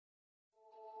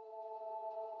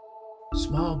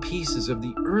Small pieces of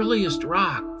the earliest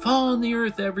rock fall on the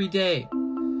Earth every day.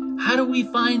 How do we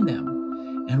find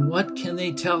them? And what can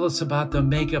they tell us about the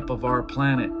makeup of our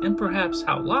planet and perhaps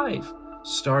how life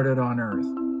started on Earth?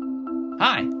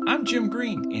 Hi, I'm Jim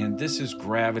Green, and this is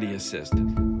Gravity Assist,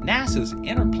 NASA's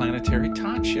interplanetary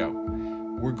talk show.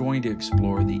 We're going to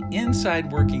explore the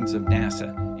inside workings of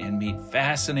NASA and meet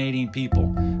fascinating people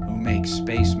who make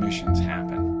space missions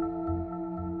happen.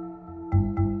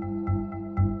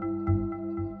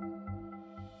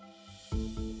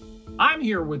 I'm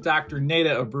here with Dr.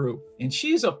 Neyda Abreu, and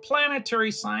she's a planetary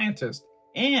scientist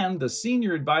and the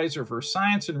senior advisor for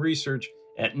science and research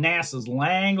at NASA's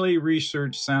Langley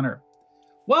Research Center.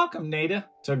 Welcome, Neyda,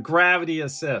 to Gravity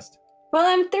Assist. Well,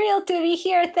 I'm thrilled to be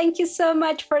here. Thank you so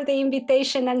much for the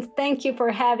invitation, and thank you for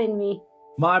having me.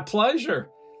 My pleasure.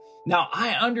 Now,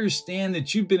 I understand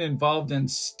that you've been involved in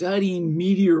studying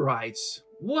meteorites.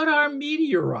 What are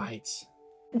meteorites?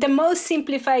 The most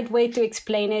simplified way to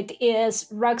explain it is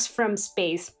rocks from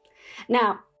space.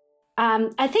 Now,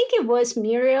 I think it was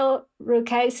Muriel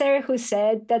Rukeyser who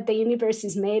said that the universe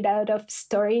is made out of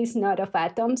stories, not of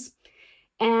atoms.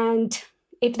 And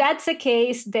if that's the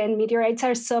case, then meteorites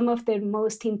are some of the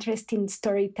most interesting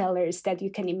storytellers that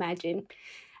you can imagine.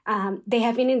 They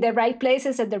have been in the right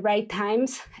places at the right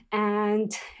times.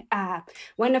 And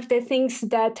one of the things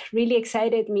that really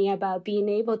excited me about being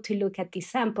able to look at these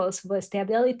samples was the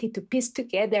ability to piece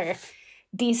together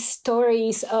these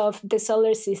stories of the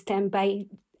solar system by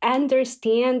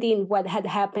understanding what had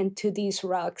happened to these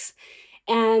rocks.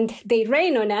 And they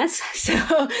rain on us,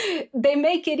 so they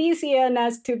make it easy on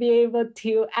us to be able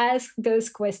to ask those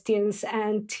questions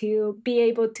and to be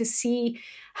able to see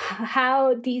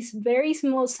how these very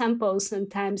small samples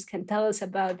sometimes can tell us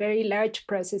about very large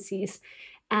processes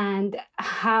and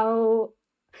how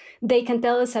they can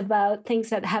tell us about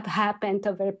things that have happened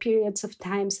over periods of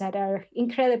times that are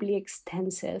incredibly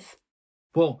extensive.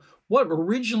 Well, what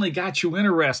originally got you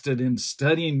interested in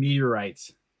studying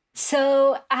meteorites?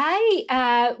 So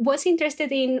I was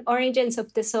interested in origins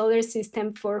of the solar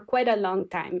system for quite a long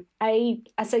time.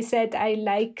 As I said, I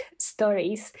like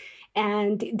stories.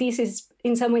 And this is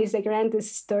in some ways the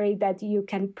grandest story that you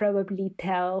can probably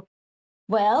tell.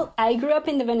 Well, I grew up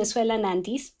in the Venezuelan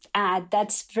Andes.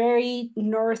 That's very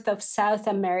north of South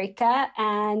America.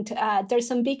 And there's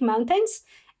some big mountains.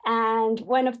 And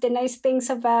one of the nice things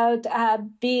about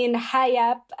being high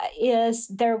up is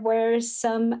there were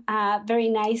some very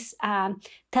nice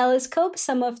telescopes.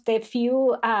 Some of the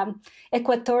few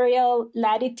equatorial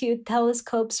latitude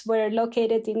telescopes were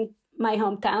located in my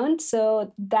hometown.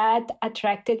 So that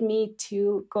attracted me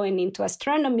to going into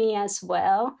astronomy as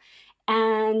well.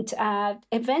 And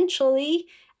eventually,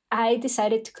 I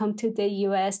decided to come to the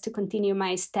US to continue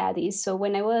my studies. So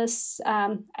when I was,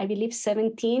 I believe,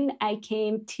 17, I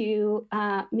came to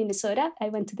Minnesota. I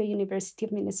went to the University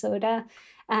of Minnesota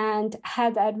and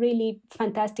had a really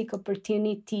fantastic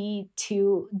opportunity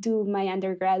to do my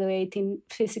undergraduate in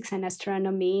physics and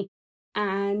astronomy.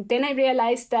 And then I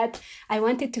realized that I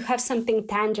wanted to have something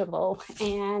tangible.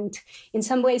 And in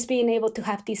some ways, being able to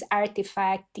have this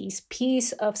artifact, this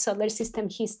piece of solar system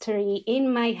history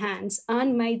in my hands,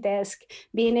 on my desk,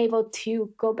 being able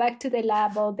to go back to the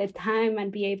lab all the time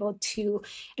and be able to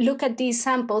look at these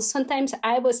samples. Sometimes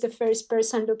I was the first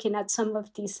person looking at some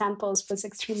of these samples was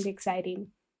extremely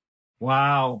exciting.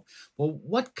 Wow. Well,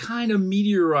 what kind of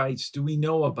meteorites do we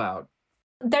know about?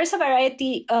 There's a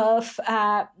variety of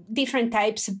different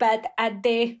types, but at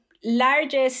the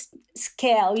largest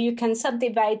scale, you can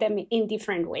subdivide them in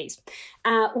different ways.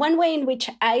 One way in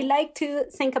which I like to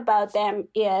think about them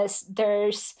is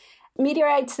there's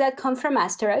meteorites that come from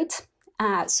asteroids.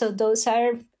 So those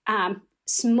are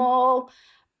small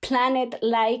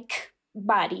planet-like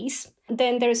bodies.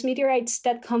 Then there's meteorites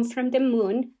that come from the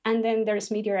moon, and then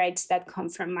there's meteorites that come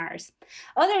from Mars.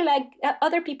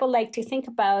 Other people like to think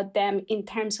about them in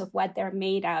terms of what they're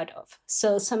made out of.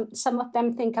 So some of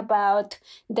them think about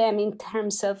them in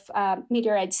terms of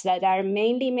meteorites that are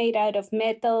mainly made out of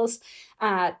metals,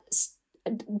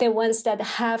 the ones that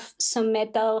have some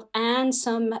metal and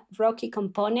some rocky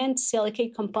component,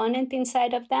 silicate component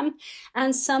inside of them,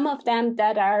 and some of them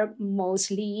that are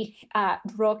mostly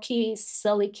rocky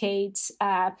silicates.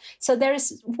 So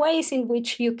there's ways in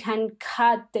which you can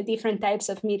cut the different types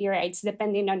of meteorites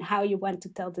depending on how you want to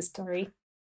tell the story.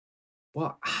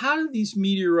 Well, how do these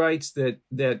meteorites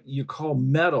that you call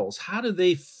metals, how do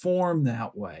they form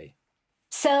that way?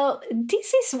 So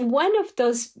this is one of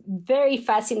those very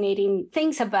fascinating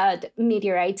things about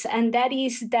meteorites, and that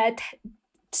is that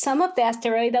some of the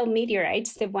asteroidal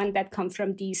meteorites, the one that come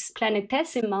from these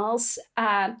planetesimals,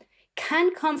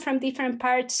 can come from different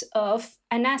parts of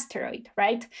an asteroid,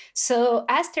 right? So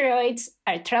asteroids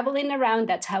are traveling around.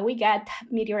 That's how we got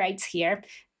meteorites here.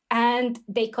 And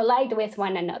they collide with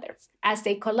one another. As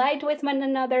they collide with one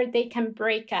another, they can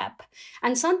break up.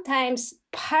 And sometimes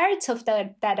parts of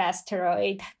that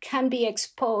asteroid can be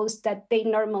exposed that they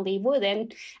normally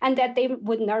wouldn't, and that they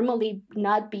would normally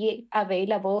not be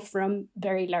available from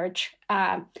very large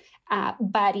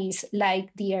bodies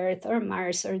like the Earth or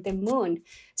Mars or the Moon.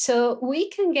 So we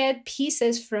can get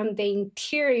pieces from the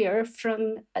interior,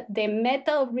 from the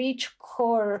metal-rich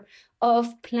core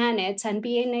of planets, and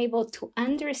being able to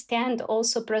understand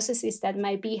also processes that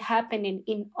might be happening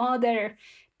in other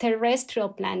terrestrial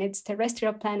planets.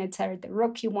 Terrestrial planets are the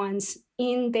rocky ones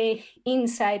in the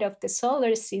inside of the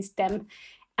solar system.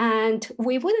 And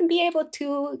we wouldn't be able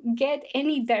to get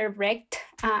any direct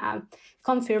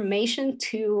confirmation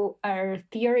to our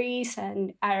theories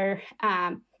and our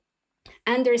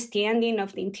understanding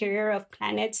of the interior of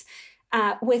planets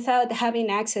without having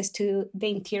access to the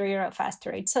interior of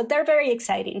asteroids. So they're very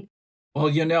exciting. Well,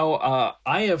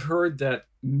 I have heard that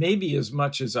maybe as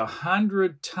much as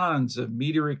 100 tons of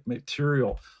meteoric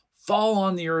material fall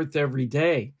on the Earth every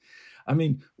day. I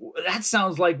mean, that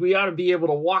sounds like we ought to be able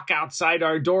to walk outside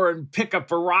our door and pick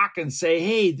up a rock and say,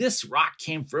 hey, this rock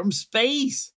came from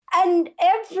space. And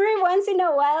every once in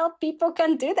a while, people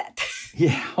can do that.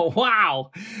 Yeah,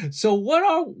 wow. So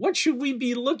what should we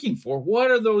be looking for?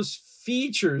 What are those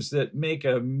features that make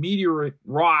a meteoric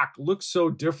rock look so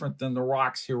different than the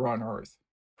rocks here on Earth?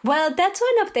 Well, that's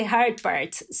one of the hard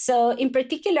parts. So in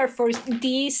particular for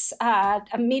these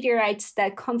meteorites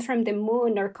that come from the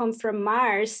moon or come from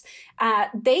Mars,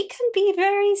 they can be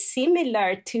very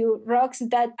similar to rocks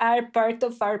that are part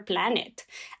of our planet.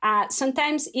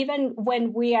 Sometimes even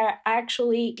when we are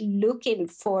actually looking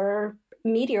for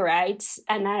meteorites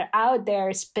and are out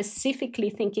there specifically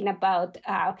thinking about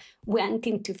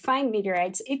wanting to find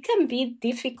meteorites, it can be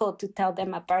difficult to tell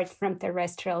them apart from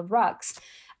terrestrial rocks.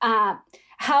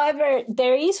 However,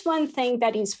 there is one thing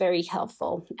that is very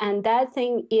helpful, and that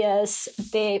thing is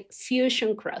the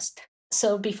fusion crust.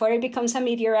 So before it becomes a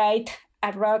meteorite,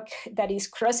 a rock that is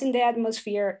crossing the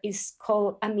atmosphere is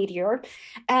called a meteor,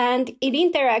 and it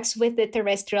interacts with the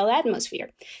terrestrial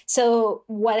atmosphere. So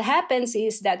what happens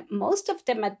is that most of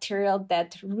the material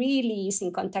that really is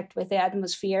in contact with the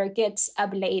atmosphere gets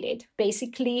ablated.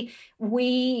 Basically,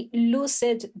 we lose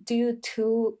it due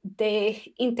to the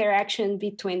interaction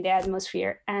between the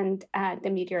atmosphere and the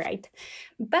meteorite.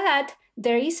 But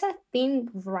there is a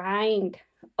thin rind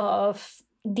of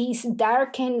this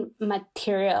darkened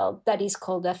material that is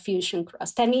called a fusion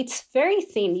crust. And it's very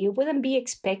thin. You wouldn't be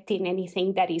expecting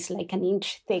anything that is like an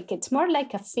inch thick. It's more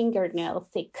like a fingernail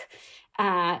thick.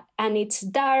 And it's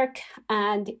dark.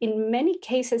 And in many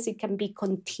cases, it can be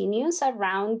continuous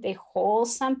around the whole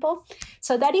sample.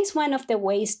 So that is one of the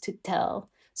ways to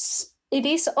tell. It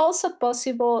is also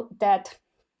possible that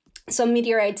some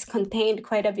meteorites contain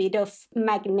quite a bit of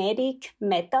magnetic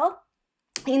metal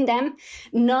in them.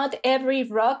 Not every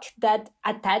rock that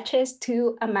attaches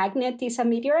to a magnet is a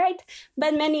meteorite,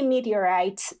 but many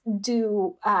meteorites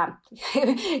do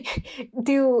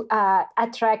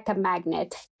attract a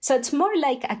magnet. So it's more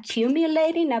like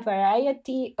accumulating a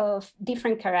variety of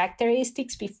different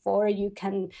characteristics before you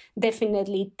can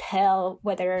definitely tell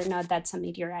whether or not that's a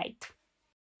meteorite.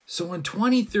 So in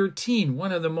 2013,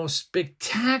 one of the most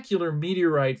spectacular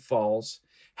meteorite falls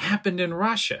happened in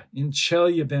Russia, in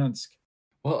Chelyabinsk.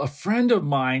 Well, a friend of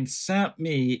mine sent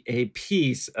me a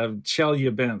piece of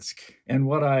Chelyabinsk, and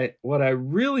what I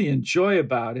really enjoy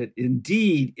about it,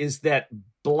 indeed, is that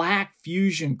black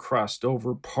fusion crust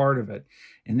over part of it.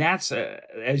 And that's,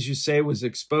 as you say, was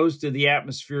exposed to the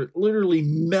atmosphere. It literally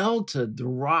melted the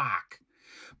rock.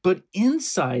 But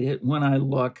inside it, when I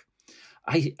look,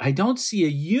 I don't see a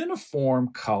uniform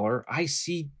color. I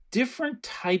see different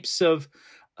types of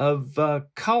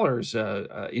colors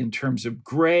in terms of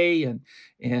gray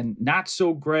and not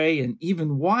so gray and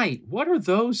even white. What are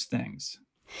those things?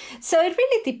 So it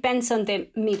really depends on the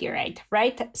meteorite,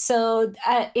 right? So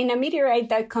in a meteorite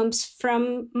that comes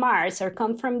from Mars or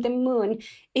come from the moon,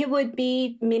 it would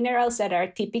be minerals that are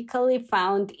typically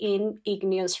found in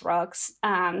igneous rocks.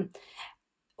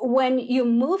 When you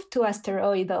move to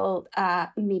asteroidal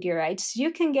meteorites, you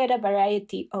can get a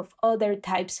variety of other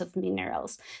types of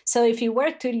minerals. So if you were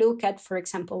to look at, for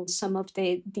example, some of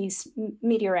these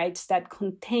meteorites that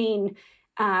contain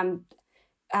a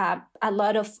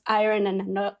lot of iron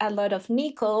and a lot of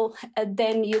nickel,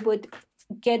 then you would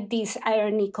get these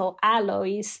iron-nickel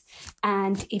alloys.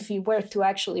 And if you were to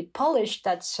actually polish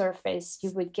that surface,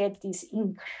 you would get these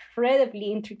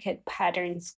incredibly intricate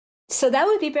patterns. So that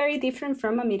would be very different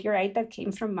from a meteorite that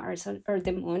came from Mars or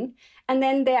the moon. And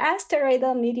then the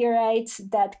asteroidal meteorites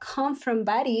that come from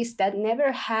bodies that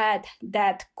never had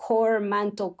that core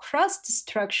mantle crust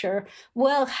structure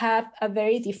will have a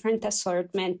very different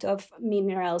assortment of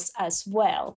minerals as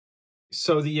well.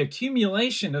 So the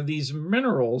accumulation of these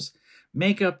minerals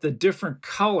make up the different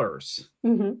colors.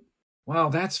 Mm-hmm. Wow,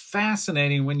 that's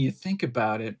fascinating when you think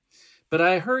about it. But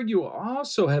I heard you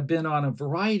also have been on a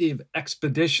variety of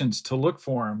expeditions to look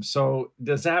for them. So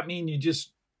does that mean you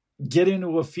just get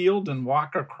into a field and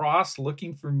walk across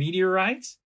looking for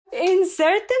meteorites? In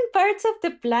certain parts of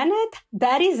the planet,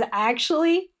 that is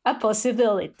actually a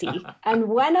possibility. And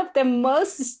one of the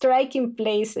most striking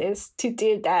places to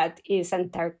do that is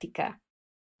Antarctica.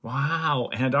 Wow,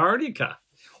 Antarctica.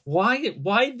 Why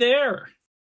there?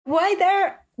 Why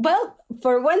there? Well,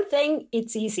 for one thing,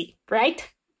 it's easy, right?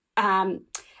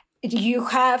 You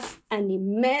have an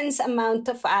immense amount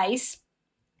of ice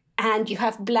and you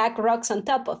have black rocks on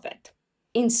top of it.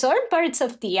 In certain parts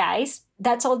of the ice,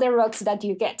 that's all the rocks that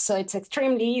you get. So it's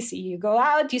extremely easy. You go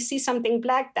out, you see something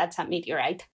black, that's a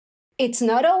meteorite. It's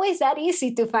not always that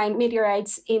easy to find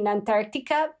meteorites in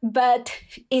Antarctica, but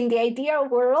in the ideal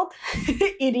world,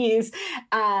 it is.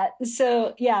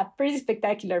 So yeah, pretty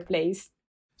spectacular place.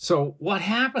 So what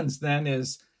happens then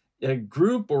is a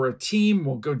group or a team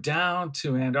will go down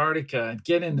to Antarctica and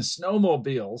get into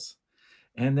snowmobiles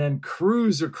and then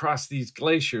cruise across these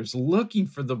glaciers looking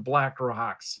for the black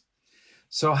rocks.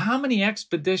 So how many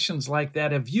expeditions like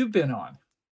that have you been on?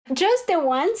 Just the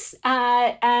once.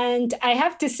 And I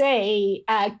have to say,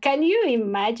 can you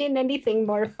imagine anything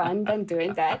more fun than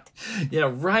doing that?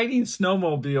 Yeah, riding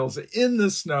snowmobiles in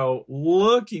the snow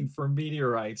looking for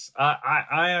meteorites.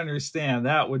 I understand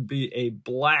that would be a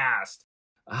blast.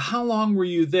 How long were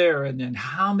you there, and then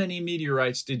how many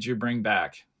meteorites did you bring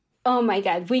back? Oh my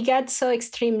God, we got so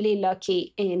extremely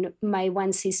lucky in my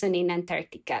one season in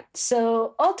Antarctica.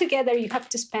 So altogether, you have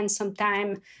to spend some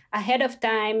time ahead of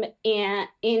time in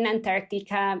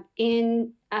Antarctica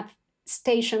in a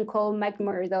station called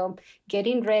McMurdo,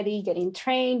 getting ready, getting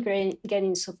trained,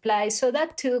 getting supplies. So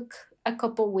that took a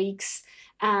couple weeks.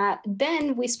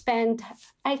 Then we spent,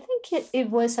 I think it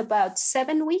was about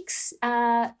 7 weeks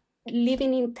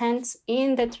living in tents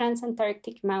in the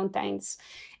Transantarctic Mountains.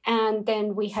 And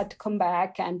then we had to come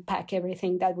back and pack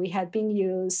everything that we had been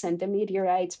used and the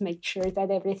meteorites, make sure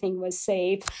that everything was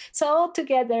safe. So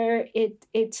altogether,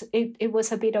 it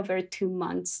was a bit over 2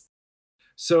 months.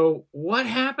 So what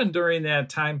happened during that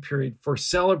time period for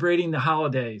celebrating the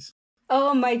holidays?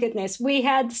 Oh my goodness, we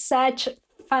had such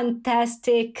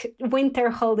fantastic winter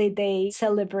holiday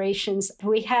celebrations.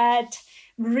 We had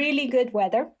really good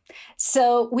weather.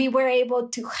 So we were able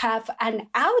to have an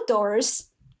outdoors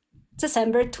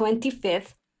December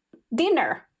 25th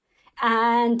dinner.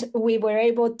 And we were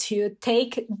able to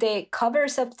take the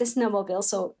covers of the snowmobile.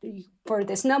 So for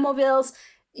the snowmobiles,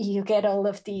 you get all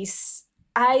of these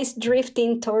ice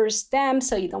drifting towards them.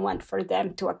 So you don't want for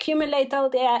them to accumulate all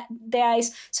the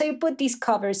ice. So you put these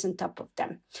covers on top of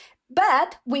them.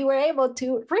 But we were able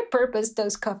to repurpose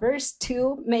those covers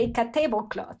to make a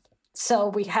tablecloth. So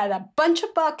we had a bunch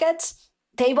of buckets,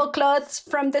 tablecloths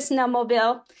from the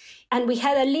snowmobile, and we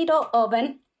had a little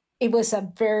oven. It was a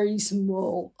very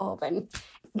small oven,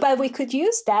 but we could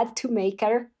use that to make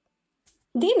our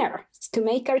dinner, to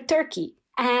make our turkey.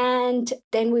 And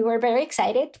then we were very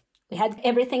excited. We had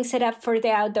everything set up for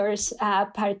the outdoors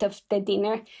part of the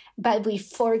dinner, but we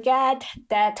forgot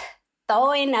that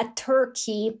throwing a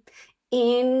turkey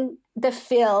in the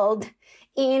field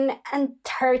in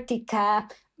Antarctica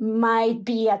might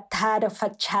be a tad of a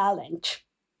challenge.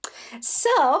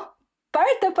 So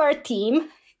part of our team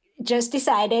just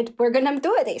decided we're going to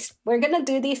do this. We're going to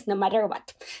do this no matter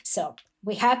what. So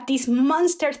we have this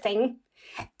monster thing,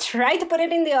 try to put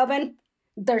it in the oven.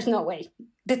 There's no way.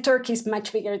 The turkey is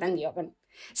much bigger than the oven.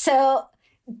 So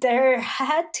there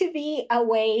had to be a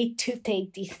way to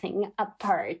take the thing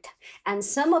apart. And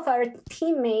some of our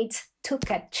teammates took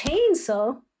a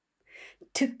chainsaw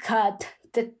to cut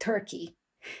the turkey.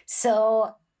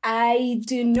 So I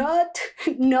do not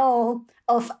know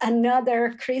of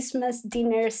another Christmas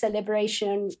dinner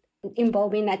celebration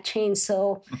involving a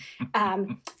chainsaw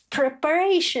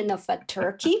preparation of a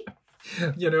turkey.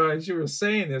 You know, as you were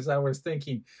saying this, I was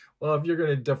thinking, well, if you're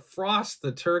going to defrost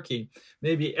the turkey,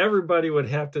 maybe everybody would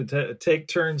have to take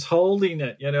turns holding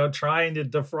it, you know, trying to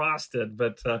defrost it.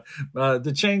 But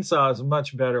the chainsaw is a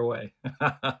much better way.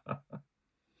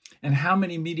 And how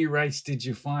many meteorites did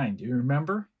you find? Do you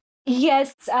remember?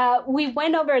 Yes, we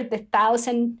went over the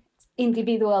 1,000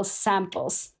 individual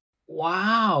samples.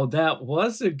 Wow, that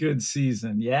was a good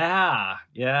season. Yeah.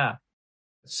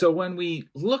 So when we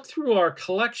look through our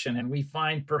collection and we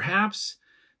find perhaps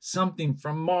something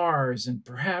from Mars and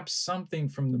perhaps something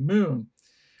from the moon,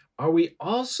 are we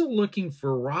also looking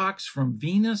for rocks from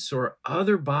Venus or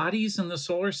other bodies in the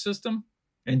solar system?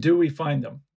 And do we find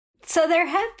them? So there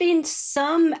have been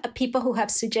some people who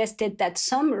have suggested that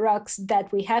some rocks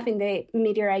that we have in the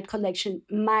meteorite collection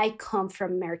might come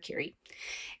from Mercury.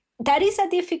 That is a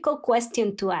difficult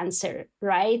question to answer,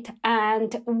 right?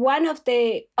 And one of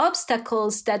the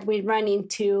obstacles that we run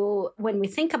into when we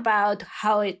think about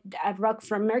how a rock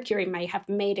from Mercury might have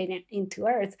made it into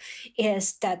Earth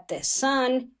is that the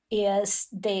sun is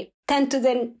the 10 to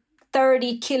the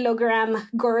 30-kilogram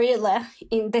gorilla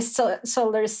in the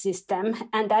solar system,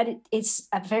 and that is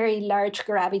a very large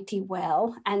gravity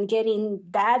well. And getting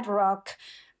that rock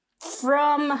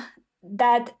from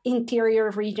that interior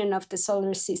region of the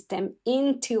solar system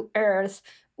into Earth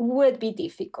would be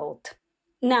difficult.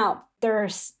 Now,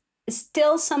 there's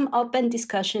still some open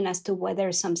discussion as to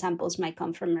whether some samples might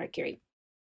come from Mercury.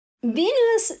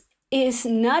 Venus is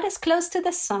not as close to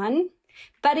the sun,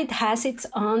 but it has its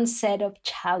own set of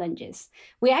challenges.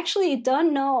 We actually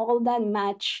don't know all that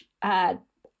much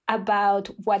about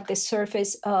what the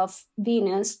surface of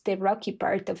Venus, the rocky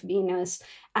part of Venus,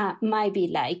 might be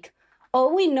like.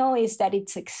 All we know is that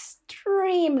it's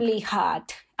extremely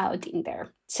hot out in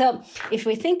there. So if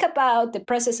we think about the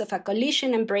process of a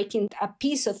collision and breaking a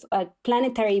piece of a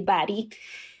planetary body,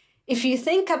 if you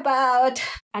think about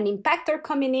an impactor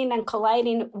coming in and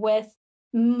colliding with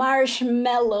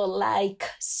marshmallow-like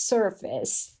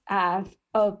surface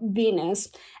of Venus,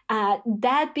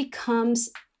 that becomes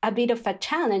a bit of a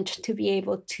challenge to be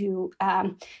able to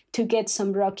get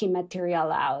some rocky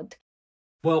material out.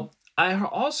 Well, I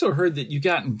also heard that you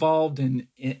got involved in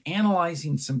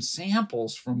analyzing some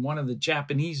samples from one of the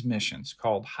Japanese missions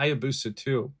called Hayabusa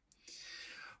 2.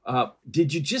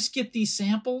 Did you just get these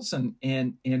samples, and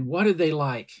what are they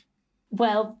like?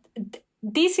 Well,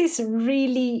 this is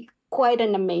really quite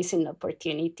an amazing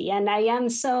opportunity. And I am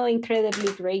so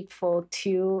incredibly grateful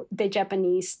to the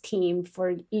Japanese team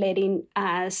for letting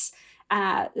us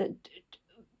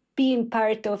being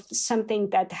part of something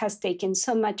that has taken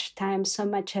so much time, so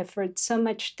much effort, so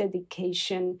much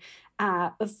dedication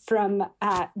from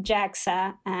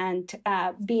JAXA, and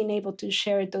being able to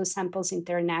share those samples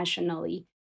internationally.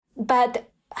 But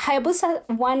Hayabusa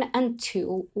 1 and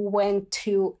 2 went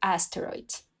to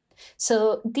asteroids.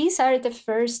 So these are the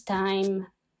first time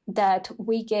that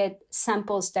we get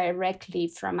samples directly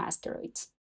from asteroids.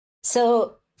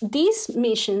 So these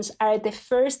missions are the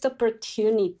first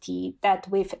opportunity that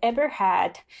we've ever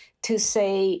had to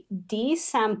say these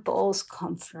samples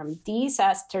come from this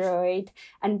asteroid,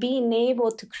 and being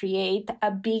able to create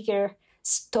a bigger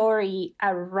story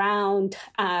around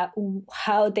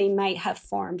how they might have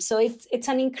formed. So it's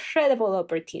an incredible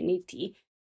opportunity.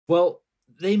 Well,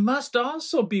 they must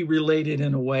also be related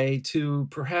in a way to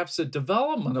perhaps the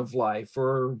development of life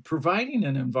or providing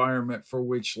an environment for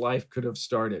which life could have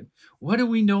started. What do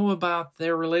we know about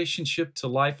their relationship to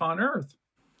life on Earth?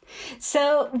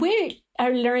 So we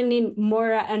are learning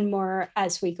more and more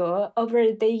as we go.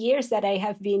 Over the years that I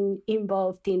have been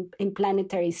involved in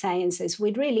planetary sciences,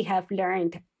 we really have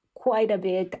learned quite a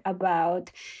bit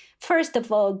about, first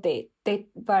of all, the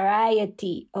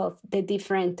variety of the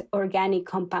different organic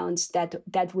compounds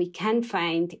that we can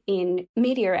find in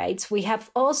meteorites. We have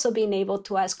also been able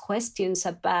to ask questions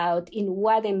about in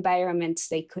what environments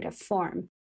they could have formed.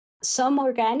 Some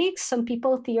organics, some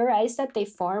people theorize that they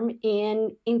form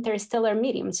in interstellar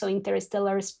medium, so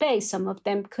interstellar space. Some of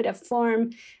them could have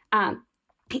formed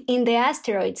in the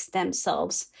asteroids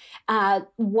themselves.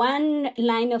 One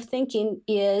line of thinking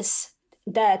is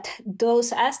that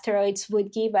those asteroids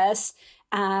would give us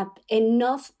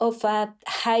enough of a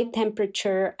high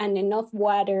temperature and enough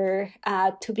water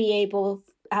to be able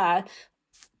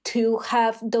to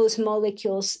have those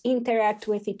molecules interact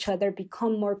with each other,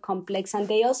 become more complex. And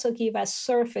they also give us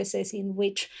surfaces in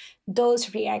which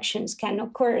those reactions can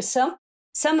occur. So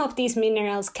some of these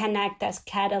minerals can act as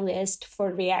catalysts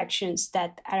for reactions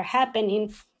that are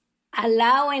happening,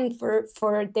 allowing for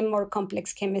the more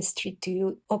complex chemistry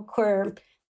to occur.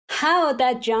 How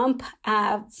that jump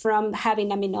from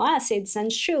having amino acids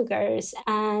and sugars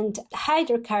and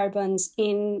hydrocarbons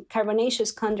in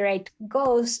carbonaceous chondrite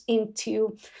goes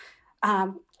into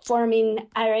forming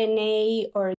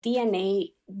RNA or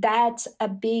DNA, that's a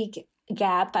big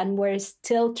gap, and we're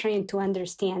still trying to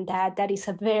understand that. That is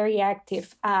a very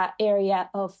active area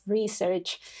of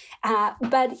research.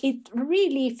 But it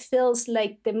really feels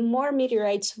like the more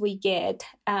meteorites we get,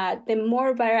 the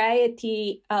more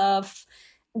variety of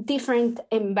different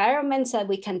environments that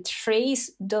we can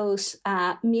trace those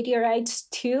meteorites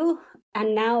to.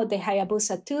 And now the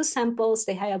Hayabusa 2 samples,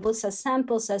 the Hayabusa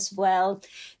samples as well,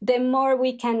 the more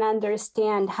we can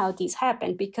understand how this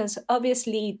happened, because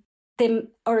obviously the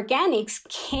organics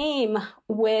came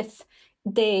with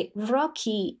the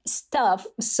rocky stuff.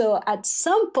 So at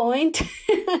some point,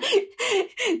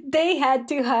 they had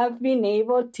to have been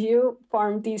able to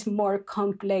form this more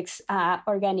complex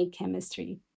organic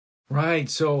chemistry. Right.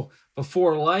 So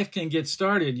before life can get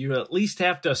started, you at least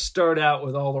have to start out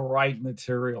with all the right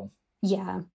material.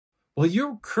 Yeah. Well,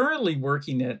 you're currently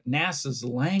working at NASA's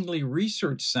Langley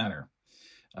Research Center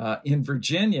in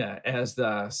Virginia as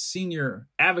the senior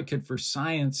advocate for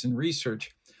science and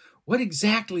research. What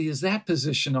exactly is that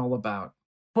position all about?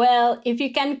 Well, if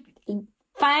you can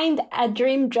find a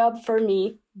dream job for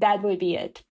me, that would be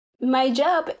it. My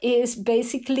job is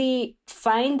basically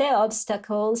find the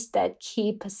obstacles that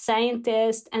keep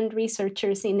scientists and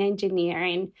researchers in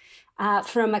engineering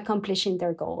from accomplishing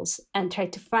their goals, and try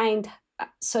to find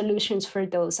solutions for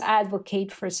those,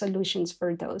 advocate for solutions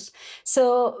for those.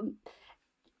 So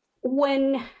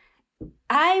when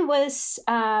I was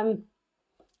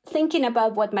thinking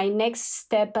about what my next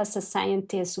step as a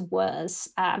scientist was,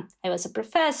 I was a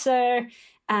professor,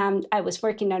 I was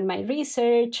working on my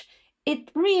research. It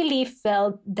really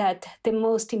felt that the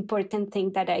most important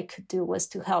thing that I could do was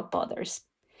to help others.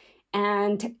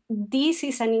 And this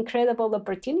is an incredible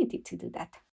opportunity to do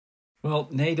that. Well,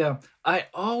 Neyda, I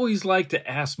always like to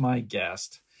ask my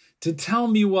guest to tell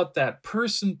me what that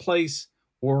person, place,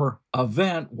 or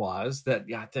event was that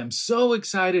got them so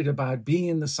excited about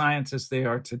being the scientists they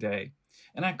are today.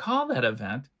 And I call that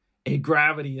event a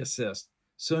gravity assist.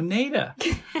 So, Neyda,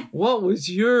 what was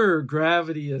your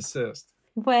gravity assist?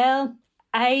 Well,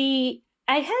 I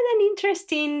had an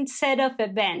interesting set of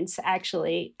events,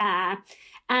 actually.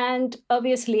 And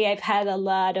obviously, I've had a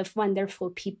lot of wonderful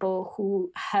people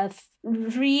who have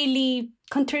really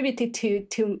contributed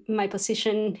to my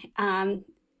position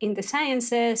in the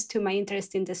sciences, to my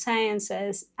interest in the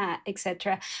sciences,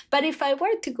 etc. But if I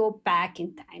were to go back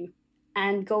in time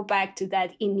and go back to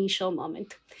that initial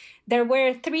moment, there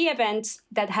were 3 events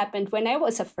that happened when I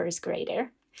was a first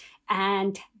grader.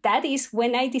 And that is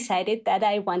when I decided that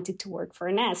I wanted to work for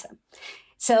NASA.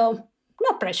 So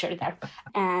no pressure there.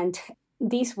 And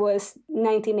this was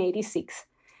 1986,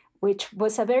 which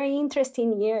was a very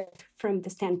interesting year from the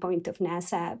standpoint of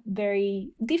NASA, very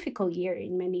difficult year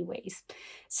in many ways.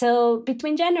 So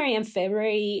between January and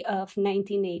February of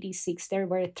 1986, there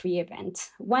were 3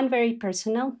 events. One very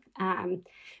personal.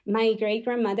 My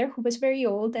great-grandmother, who was very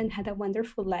old and had a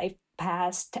wonderful life,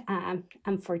 passed,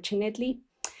 unfortunately.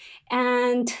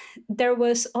 And there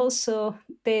was also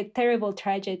the terrible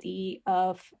tragedy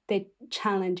of the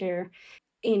Challenger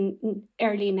in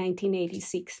early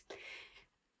 1986.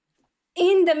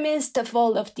 In the midst of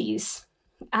all of these,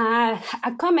 a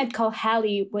comet called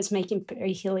Halley was making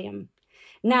perihelion.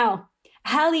 Now,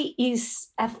 Halley is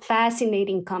a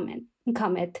fascinating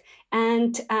comet.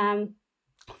 And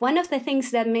one of the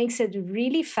things that makes it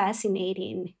really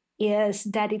fascinating is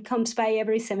that it comes by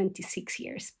every 76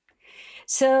 years.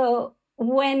 So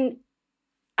when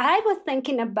I was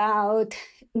thinking about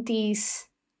these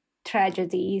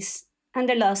tragedies and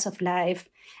the loss of life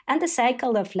and the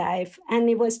cycle of life, and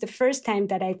it was the first time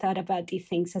that I thought about these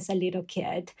things as a little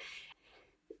kid,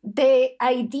 the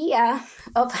idea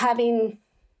of having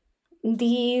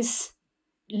this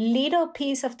little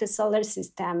piece of the solar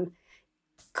system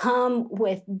come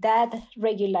with that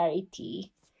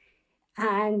regularity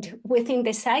and within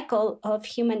the cycle of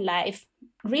human life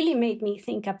really made me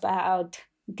think about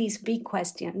these big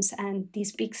questions and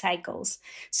these big cycles.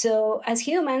 So as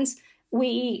humans,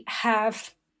 we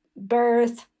have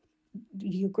birth,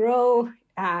 you grow,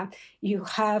 you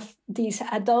have these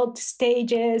adult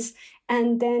stages,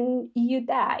 and then you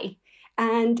die.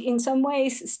 And in some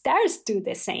ways, stars do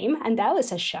the same, and that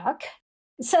was a shock.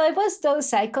 So it was those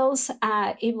cycles.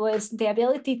 It was the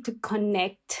ability to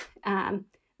connect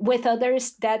with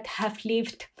others that have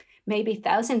lived maybe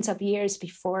thousands of years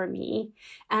before me,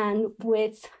 and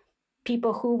with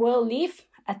people who will live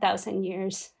 1,000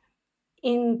 years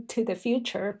into the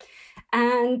future,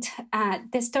 and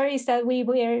the stories that we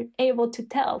were able to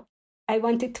tell. I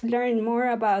wanted to learn more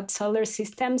about solar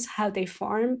systems, how they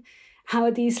form,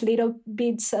 how these little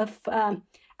bits of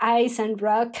ice and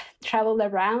rock travel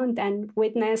around and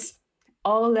witness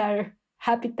all our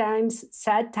happy times,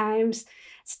 sad times,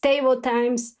 stable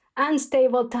times,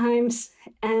 unstable times,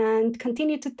 and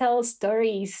continue to tell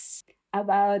stories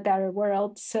about our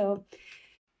world. So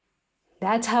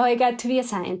that's how I got to be a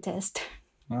scientist.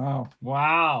 Oh,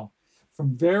 wow.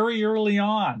 from very early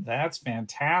on. That's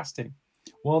fantastic.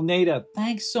 Well, Neyda,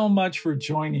 thanks so much for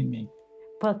joining me.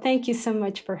 Well, thank you so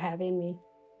much for having me.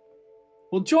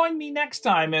 Well, join me next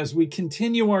time as we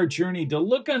continue our journey to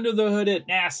look under the hood at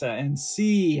NASA and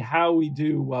see how we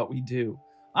do what we do.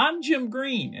 I'm Jim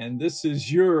Green, and this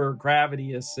is your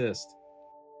Gravity Assist.